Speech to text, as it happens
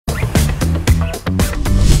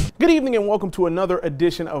Good evening and welcome to another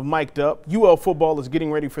edition of Mic'd Up. UL football is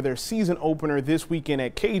getting ready for their season opener this weekend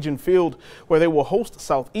at Cajun Field, where they will host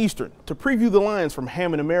Southeastern. To preview the Lions from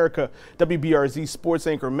Hammond, America, WBRZ sports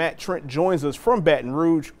anchor Matt Trent joins us from Baton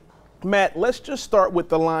Rouge. Matt, let's just start with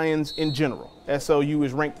the Lions in general. SLU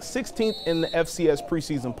is ranked 16th in the FCS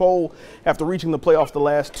preseason poll after reaching the playoffs the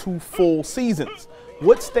last two full seasons.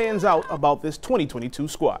 What stands out about this 2022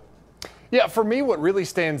 squad? Yeah, for me, what really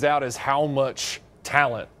stands out is how much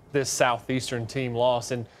talent this Southeastern team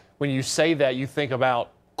lost. And when you say that, you think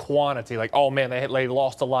about quantity, like, oh man, they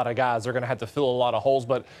lost a lot of guys, they're going to have to fill a lot of holes.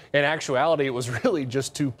 But in actuality, it was really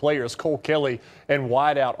just two players, Cole Kelly and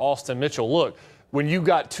wideout Austin Mitchell. Look, when you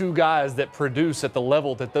got two guys that produce at the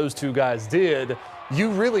level that those two guys did, you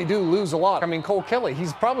really do lose a lot. I mean, Cole Kelly,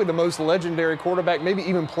 he's probably the most legendary quarterback, maybe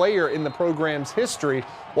even player in the program's history.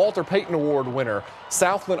 Walter Payton Award winner,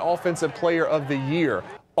 Southland Offensive Player of the Year,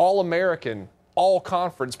 All-American,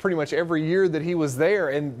 All-Conference pretty much every year that he was there.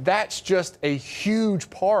 And that's just a huge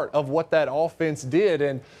part of what that offense did.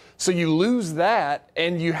 And so you lose that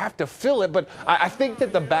and you have to fill it. But I think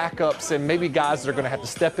that the backups and maybe guys that are going to have to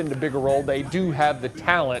step into bigger role, they do have the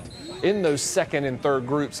talent in those second and third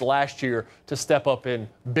groups last year to step up in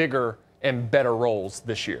bigger and better roles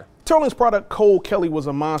this year. Terling's product Cole Kelly was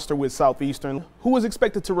a monster with Southeastern, who was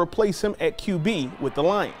expected to replace him at QB with the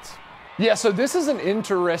Lions. Yeah, so this is an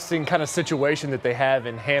interesting kind of situation that they have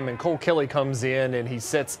in Hammond. Cole Kelly comes in and he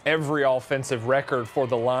sets every offensive record for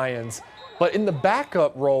the Lions. But in the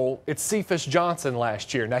backup role, it's Cephas Johnson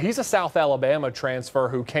last year. Now, he's a South Alabama transfer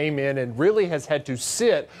who came in and really has had to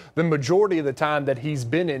sit the majority of the time that he's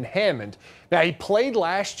been in Hammond. Now, he played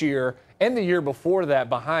last year and the year before that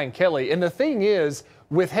behind Kelly. And the thing is,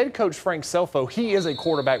 with head coach Frank Selfo, he is a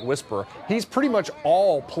quarterback whisperer. He's pretty much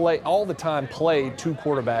all the time played two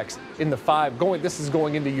quarterbacks in the five. This is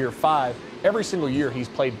going into year 5. Every single year he's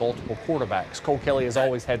played multiple quarterbacks. Cole Kelly has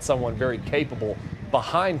always had someone very capable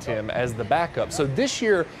behind him as the backup. So this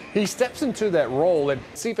year he steps into that role, and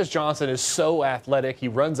Cephas Johnson is so athletic. He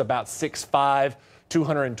runs about 6'5",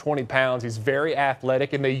 220 pounds. He's very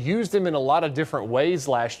athletic, and they used him in a lot of different ways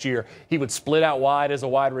last year. He would split out wide as a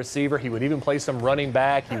wide receiver. He would even play some running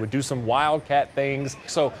back. He would do some wildcat things.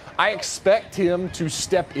 So I expect him to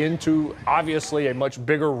step into, obviously, a much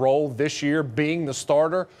bigger role this year, being the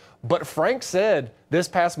starter. But Frank said this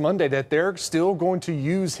past Monday that they're still going to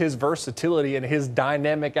use his versatility and his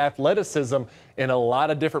dynamic athleticism in a lot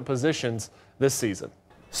of different positions this season.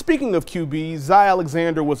 Speaking of QBs, Zy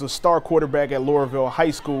Alexander was a star quarterback at Laurelville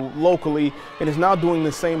High School locally and is now doing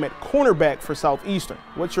the same at cornerback for Southeastern.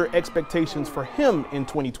 What's your expectations for him in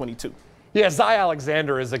 2022? Yeah, Zy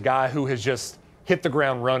Alexander is a guy who has just hit the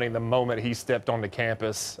ground running the moment he stepped onto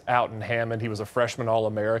campus out in Hammond. He was a freshman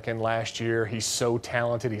All-American last year. He's so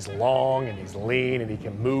talented. He's long and he's lean and he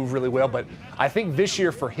can move really well. But I think this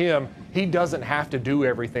year for him, he doesn't have to do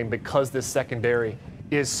everything because this secondary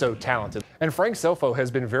is so talented. And Frank Selfo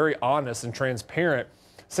has been very honest and transparent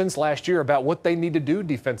since last year about what they need to do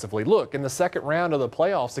defensively. Look, in the second round of the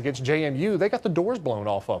playoffs against JMU, they got the doors blown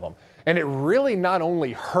off of them. And it really not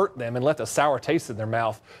only hurt them and left a sour taste in their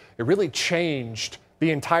mouth, it really changed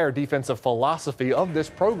the entire defensive philosophy of this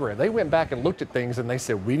program. They went back and looked at things and they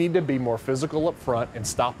said, we need to be more physical up front and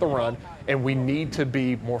stop the run, and we need to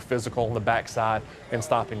be more physical on the backside and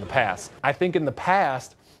stopping the pass. I think in the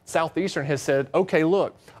past, Southeastern has said, okay,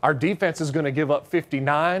 look, our defense is going to give up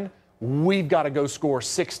 59. We've got to go score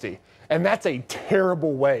 60. And that's a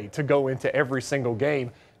terrible way to go into every single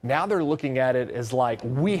game. Now they're looking at it as like,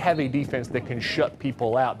 we have a defense that can shut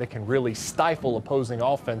people out, that can really stifle opposing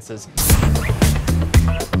offenses.